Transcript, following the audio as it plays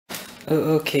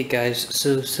Okay, guys.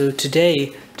 So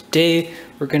today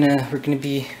we're gonna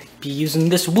be using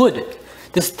this wood,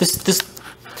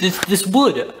 this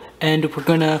wood, and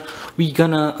we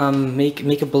gonna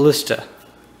make a ballista.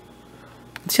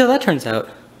 Let's see how that turns out.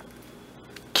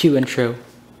 Cue intro.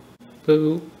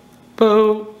 Boo,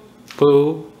 boo,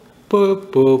 boo, boo,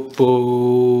 boo,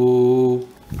 boo,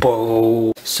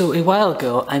 boo. So a while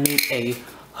ago, I made a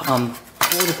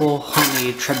portable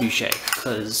homemade trebuchet,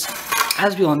 because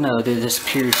as we all know, they're this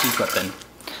superior siege weapon.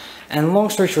 And long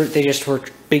story short, they just were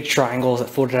big triangles that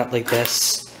folded out like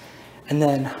this. And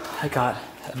then I got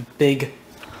a big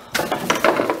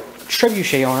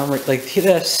trebuchet arm like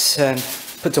this, and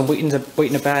put some weight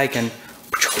in a bag, and.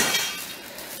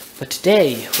 But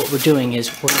today, what we're doing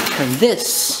is we're going to turn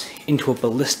this into a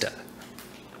ballista.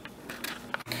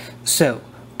 So,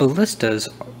 ballistas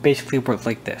basically work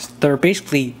like this. They're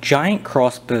basically giant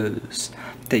crossbows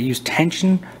that use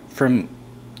tension from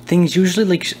things usually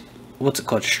like, what's it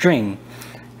called, string,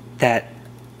 that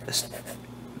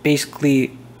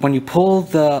basically, when you pull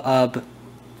the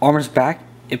arms back,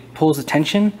 it pulls the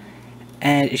tension,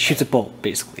 and it shoots a bolt,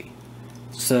 basically.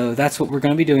 So that's what we're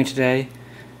going to be doing today.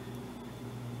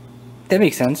 That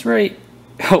makes sense, right?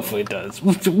 Hopefully it does.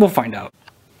 We'll find out.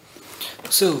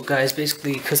 So guys,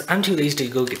 basically, because I'm too lazy to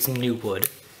go get some new wood,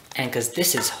 and because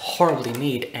this is horribly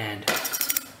made, and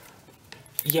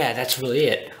yeah, that's really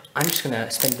it. I'm just going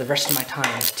to spend the rest of my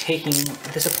time taking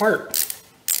this apart.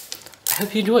 I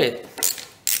hope you enjoy it.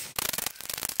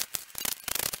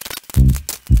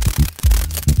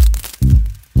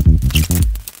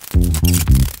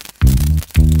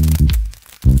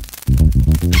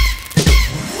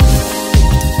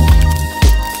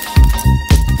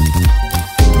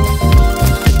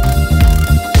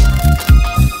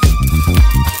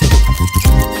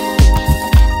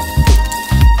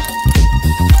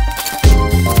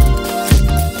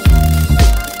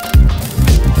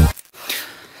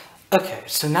 Okay,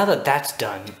 so now that that's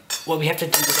done, what we have to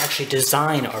do is actually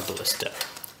design our ballista.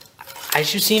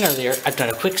 As you've seen earlier, I've done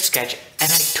a quick sketch, and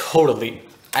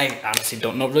I honestly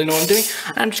don't really know what I'm doing.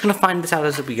 I'm just gonna find this out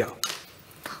as we go.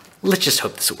 Let's just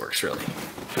hope this works, really.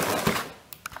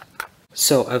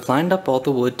 So I've lined up all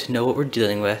the wood to know what we're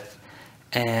dealing with,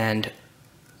 and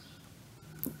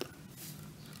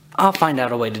I'll find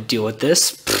out a way to deal with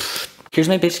this. Here's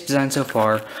my basic design so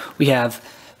far. We have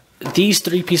these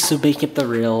three pieces of making up the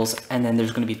rails, and then there's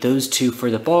going to be those two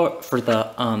for the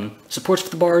supports for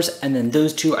the bars, and then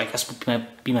those two I guess would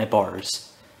be my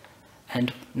bars.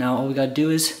 And now all we gotta do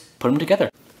is put them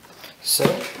together. So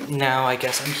now I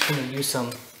guess I'm just gonna use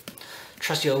some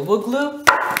trusty old wood glue,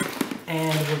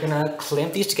 and we're gonna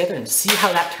clamp these together and see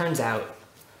how that turns out.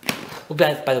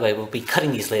 By the way, we'll be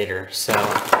cutting these later, so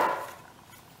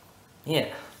yeah.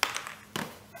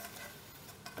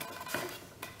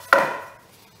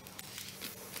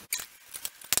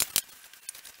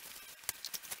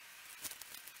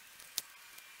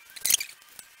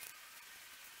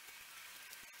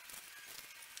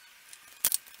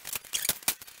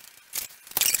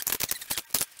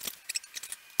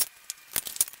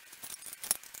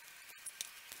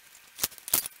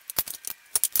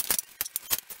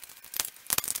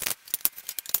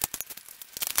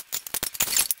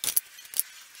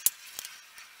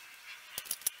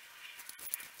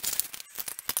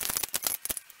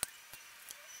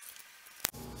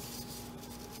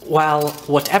 While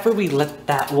whatever we let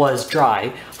that was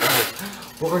dry,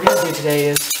 what we're gonna do today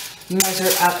is measure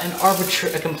out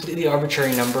a completely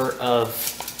arbitrary number of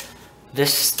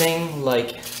this thing.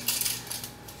 Like,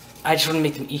 I just want to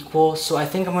make them equal, so I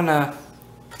think I'm gonna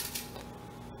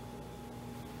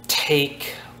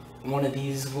take one of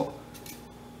these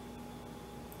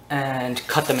and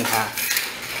cut them in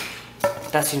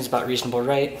half. That seems about reasonable,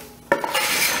 right?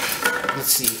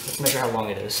 Let's see, let's measure how long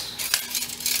it is.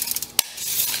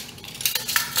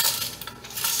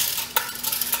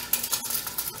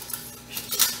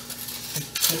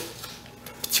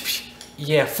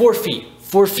 Yeah, 4 feet.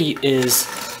 4 feet is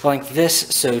like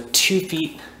this, so 2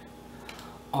 feet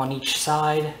on each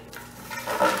side.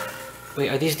 Wait,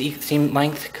 are these the same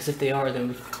length? Because if they are, then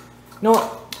you know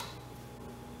what?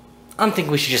 I'm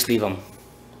thinking we should just leave them.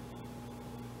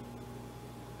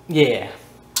 Yeah.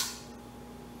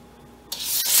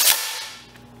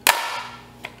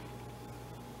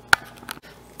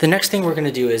 The next thing we're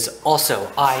gonna do is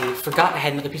also, I forgot I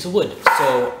had another piece of wood,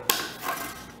 so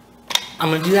I'm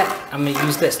gonna do that. I'm gonna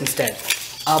use this instead.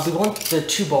 We want the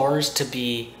two bars to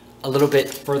be a little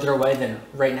bit further away than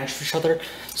right next to each other.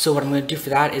 So what I'm gonna do for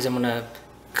that is I'm gonna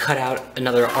cut out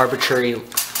another arbitrary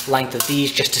length of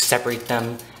these just to separate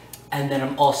them. And then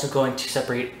I'm also going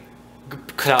to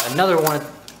cut out another one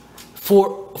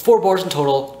for 4 bars in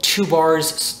total, 2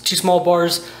 small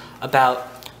bars, about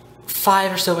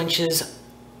 5 or so inches,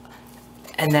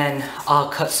 and then I'll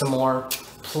cut some more,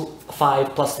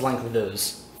 5 plus the length of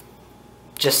those,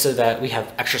 just so that we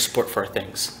have extra support for our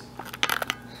things.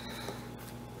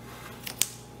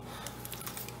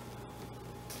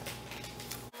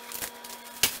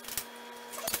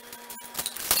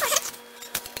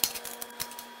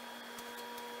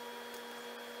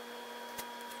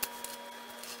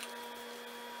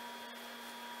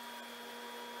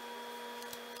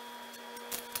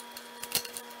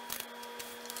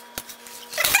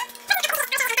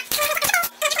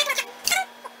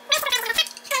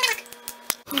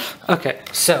 Okay,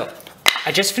 so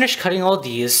I just finished cutting all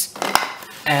these,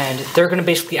 and they're going to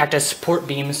basically act as support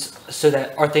beams so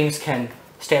that our things can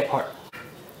stay apart.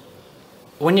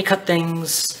 When you cut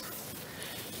things,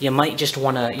 you might just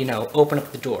want to, open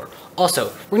up the door.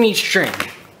 Also, we're going to need string.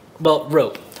 Well,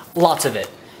 rope. Lots of it.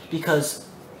 Because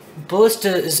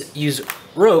ballistas use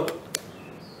rope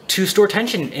to store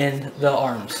tension in the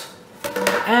arms.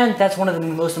 And that's one of the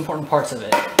most important parts of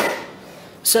it.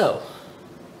 So,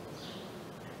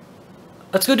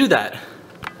 let's go do that.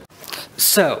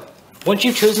 So, once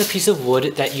you've chosen a piece of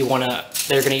wood that you're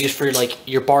gonna use for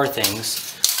your bar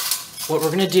things, what we're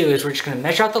gonna do is we're just gonna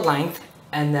measure out the length,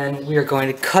 and then we are going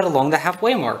to cut along the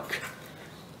halfway mark.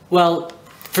 Well,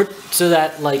 so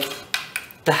that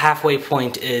the halfway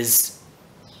point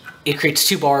it creates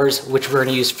 2 bars, which we're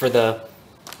gonna use for the.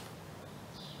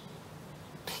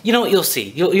 You know what? You'll see.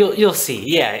 You'll see.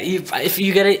 Yeah. If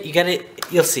you get it, you get it.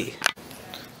 You'll see.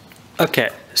 Okay.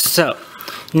 So.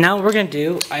 Now what we're going to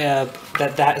do,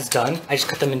 that is done. I just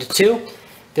cut them into 2.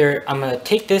 I'm going to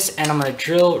take this and I'm going to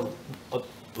drill a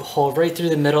hole right through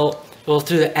the middle, well,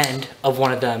 through the end of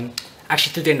one of them,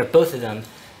 actually through the end of both of them,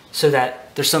 so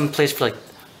that there's some place for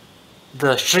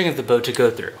the string of the bow to go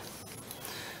through.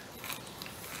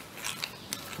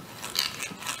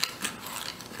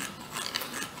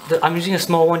 I'm using a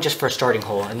small one just for a starting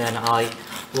hole, and then I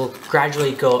will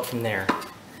gradually go up from there.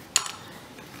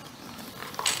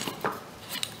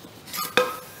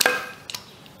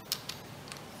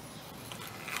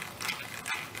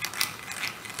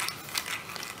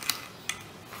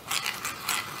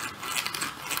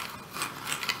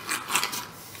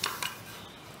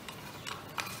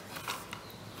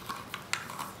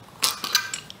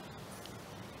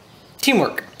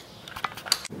 Teamwork.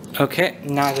 Okay,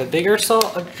 now I have a bigger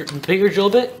drill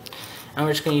bit, and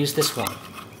we're just going to use this one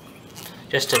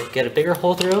just to get a bigger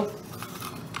hole through.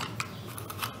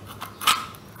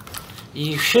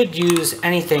 You should use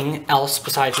anything else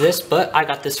besides this, but I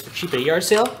got this for cheap at a yard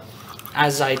sale,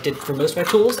 as I did for most of my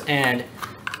tools, and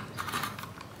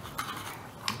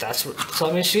so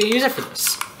I'm going to use it for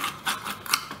this.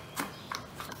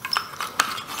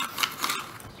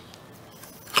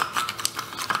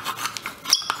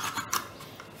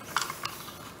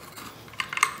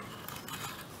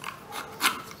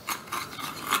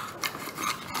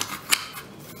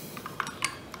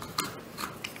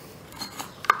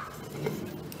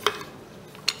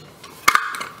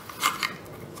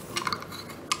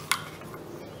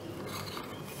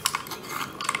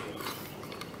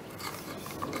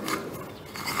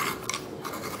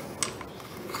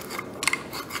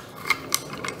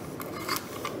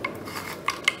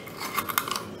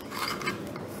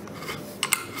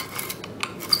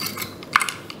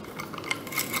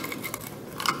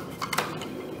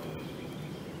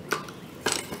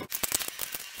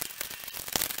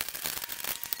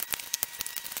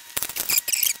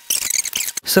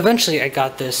 So eventually I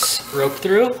got this rope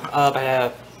through.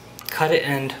 I cut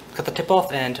the tip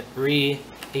off and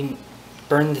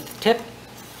burn the tip.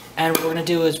 And what we're gonna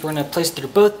do is we're gonna place it through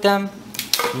both of them,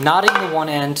 knotting the one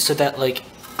end so that like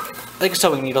a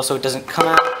sewing needle, so it doesn't come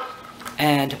out.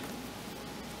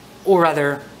 Or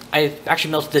rather, I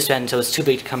actually melted this end so it's too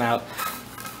big to come out.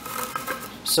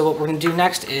 So what we're gonna do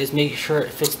next is make sure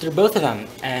it fits through both of them.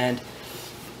 And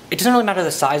it doesn't really matter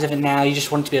the size of it now. You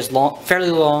just want it to be as fairly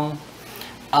long.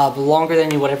 Longer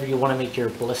than whatever you want to make your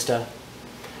ballista.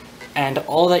 And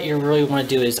all that you really want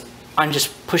to do is I'm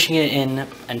just pushing it in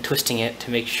and twisting it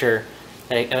to make sure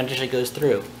that it eventually goes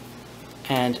through.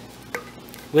 And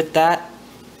with that,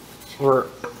 we're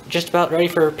just about ready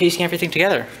for piecing everything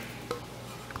together.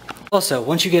 Also,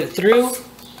 once you get it through,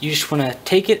 you just want to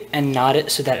take it and knot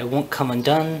it so that it won't come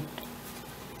undone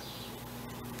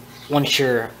once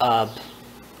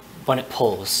when it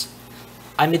pulls.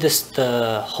 I made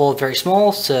the hole very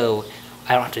small, so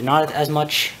I don't have to knot it as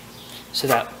much, so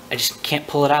that I just can't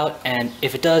pull it out, and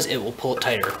if it does, it will pull it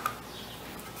tighter.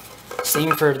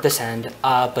 Same for this end,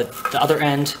 but the other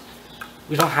end,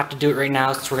 we don't have to do it right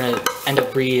now since we're going to end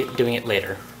up redoing it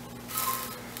later.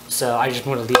 So I just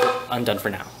want to leave it undone for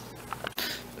now.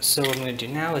 So what I'm going to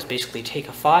do now is basically take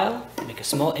a file, make a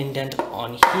small indent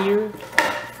on here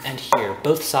and here.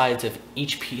 Both sides of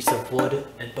each piece of wood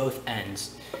and both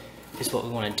ends is what we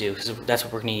want to do, because that's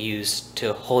what we're going to use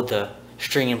to hold the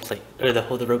string in place, or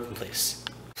hold the rope in place.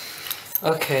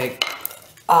 Okay,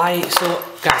 so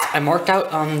guys, I marked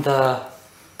out on the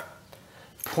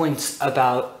points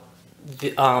about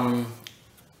the, I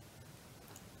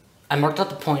marked out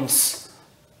the points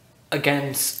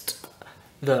against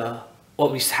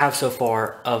what we have so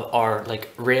far of our like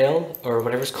rail, or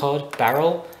whatever it's called,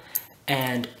 barrel.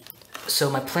 And so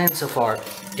my plan so far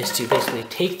is to basically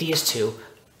take these two,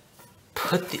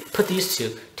 put these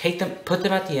two, put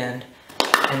them at the end,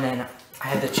 and then I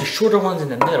have the two shorter ones in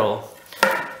the middle,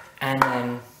 and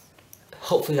then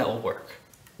hopefully that will work.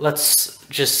 Let's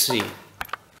just see.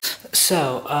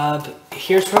 So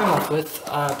here's what I'm off with.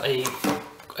 I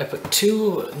put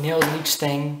 2 nails in each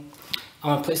thing.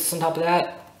 I'm gonna place this on top of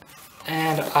that.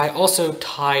 And I also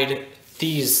tied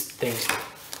these things,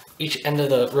 each end of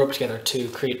the rope together, to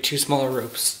create 2 smaller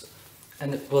ropes.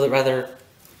 And, well, rather,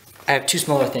 I have 2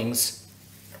 smaller things,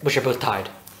 which are both tied.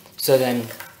 So then,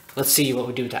 let's see what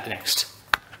we do with that next.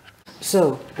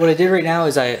 So, what I did right now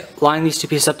is I lined these 2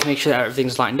 pieces up to make sure that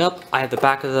everything's lined up. I have the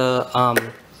back of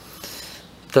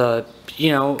the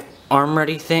you know, arm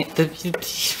ready thing. I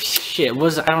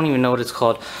don't even know what it's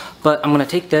called. But I'm gonna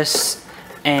take this,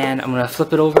 and I'm gonna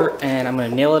flip it over, and I'm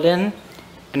gonna nail it in.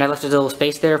 And I left a little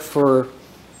space there for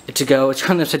it to go. It's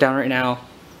currently upside down right now,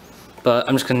 but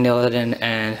I'm just gonna nail it in,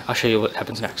 and I'll show you what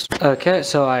happens next. Okay,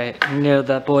 so I nailed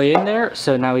that boy in there,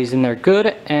 so now he's in there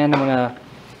good, and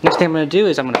next thing I'm gonna do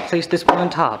is I'm gonna place this one on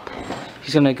top.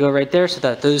 He's gonna go right there so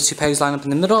that those 2 pegs line up in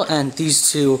the middle, and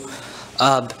these 2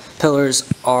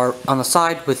 pillars are on the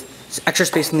side with extra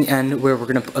space in the end where we're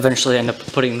gonna eventually end up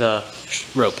putting the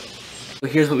rope. So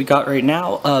here's what we got right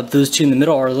now. Those 2 in the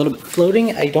middle are a little bit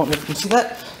floating. I don't know if you can see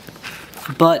that.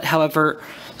 But, however,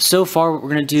 so far what we're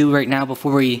going to do right now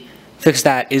before we fix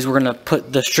that is we're going to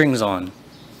put the strings on.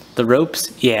 The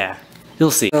ropes? Yeah.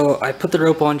 You'll see. So I put the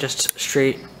rope on just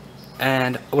straight,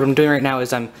 and what I'm doing right now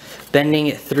is I'm bending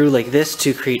it through like this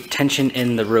to create tension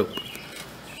in the rope.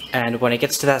 And when it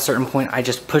gets to that certain point, I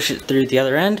just push it through the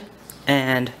other end,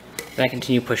 and then I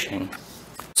continue pushing.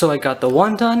 So I got the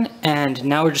one done, and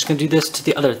now we're just going to do this to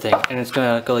the other thing, and it's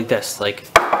going to go like this, like.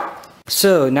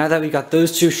 So now that we got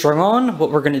those 2 strung on,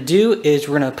 what we're going to do is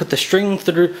we're going to put the string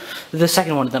through the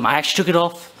second one of them. I actually took it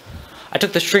off. I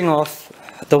took the string off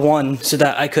the one so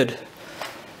that I could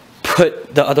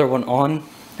put the other one on.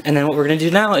 And then what we're going to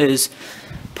do now is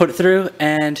put it through,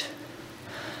 and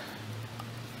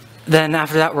then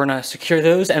after that we're going to secure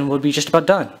those, and we'll be just about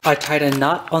done. I tied a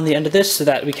knot on the end of this so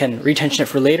that we can retension it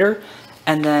for later.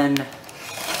 And then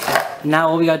now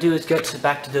all we gotta do is get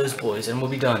back to those boys, and we'll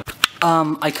be done.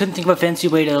 I couldn't think of a fancy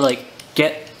way to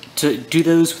do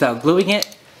those without gluing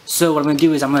it. So what I'm gonna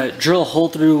do is I'm gonna drill a hole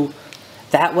through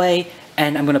that way,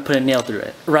 and I'm gonna put a nail through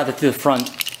it, or rather through the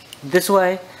front this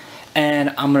way,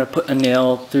 and I'm gonna put a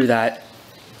nail through that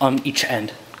on each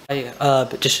end. I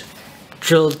just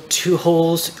drilled 2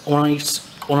 holes, one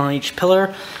on each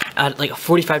pillar, at like a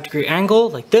 45-degree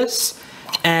angle, like this.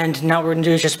 And now what we're gonna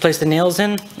do is just place the nails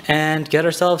in and get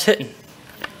ourselves hitting.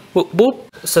 Whoop, whoop.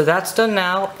 So that's done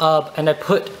now, and I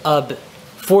put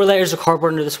 4 layers of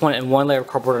cardboard under this one and 1 layer of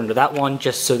cardboard under that one,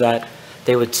 just so that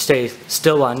they would stay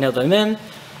still while I nailed them in.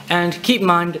 And keep in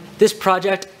mind, this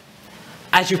project,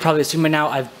 as you probably assume by now,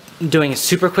 I'm doing it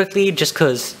super quickly, just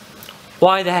because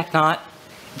why the heck not?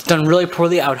 It's done really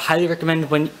poorly. I would highly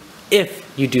recommend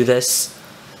if you do this,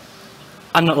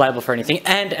 I'm not liable for anything,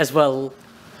 and as well,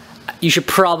 you should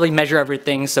probably measure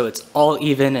everything so it's all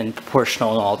even and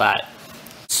proportional and all that.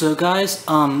 So guys,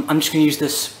 I'm just going to use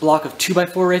this block of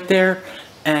 2x4 right there,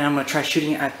 and I'm going to try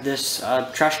shooting it at this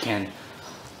trash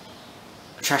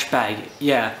bag,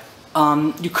 yeah.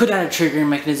 You could add a triggering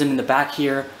mechanism in the back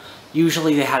here.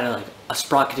 Usually they had a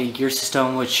sprocket gear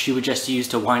system which you would just use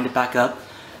to wind it back up,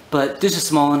 but this is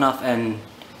small enough and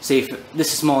safe.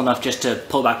 This is small enough just to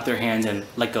pull back with your hands and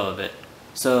let go of it.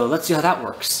 So let's see how that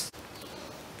works.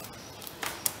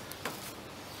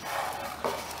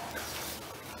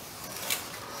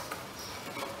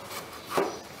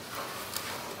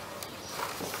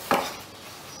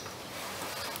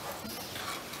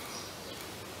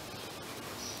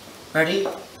 Ready,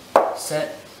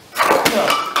 set, go.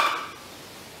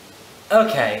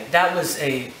 Okay, that was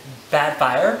a bad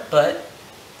fire, but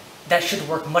that should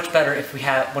work much better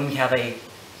when we have a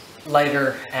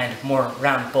lighter and more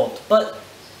round bolt. But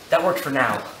that worked for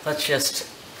now.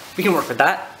 We can work with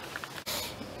that.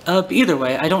 But either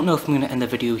way, I don't know if I'm going to end the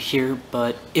video here,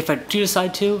 but if I do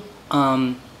decide to,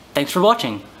 thanks for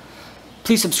watching.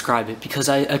 Please subscribe it, because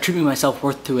I attribute my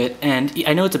self-worth to it, and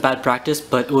I know it's a bad practice,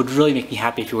 but it would really make me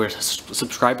happy if you were to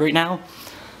subscribe right now.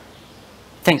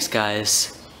 Thanks,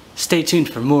 guys. Stay tuned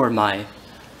for more of my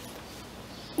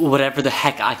whatever the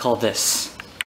heck I call this.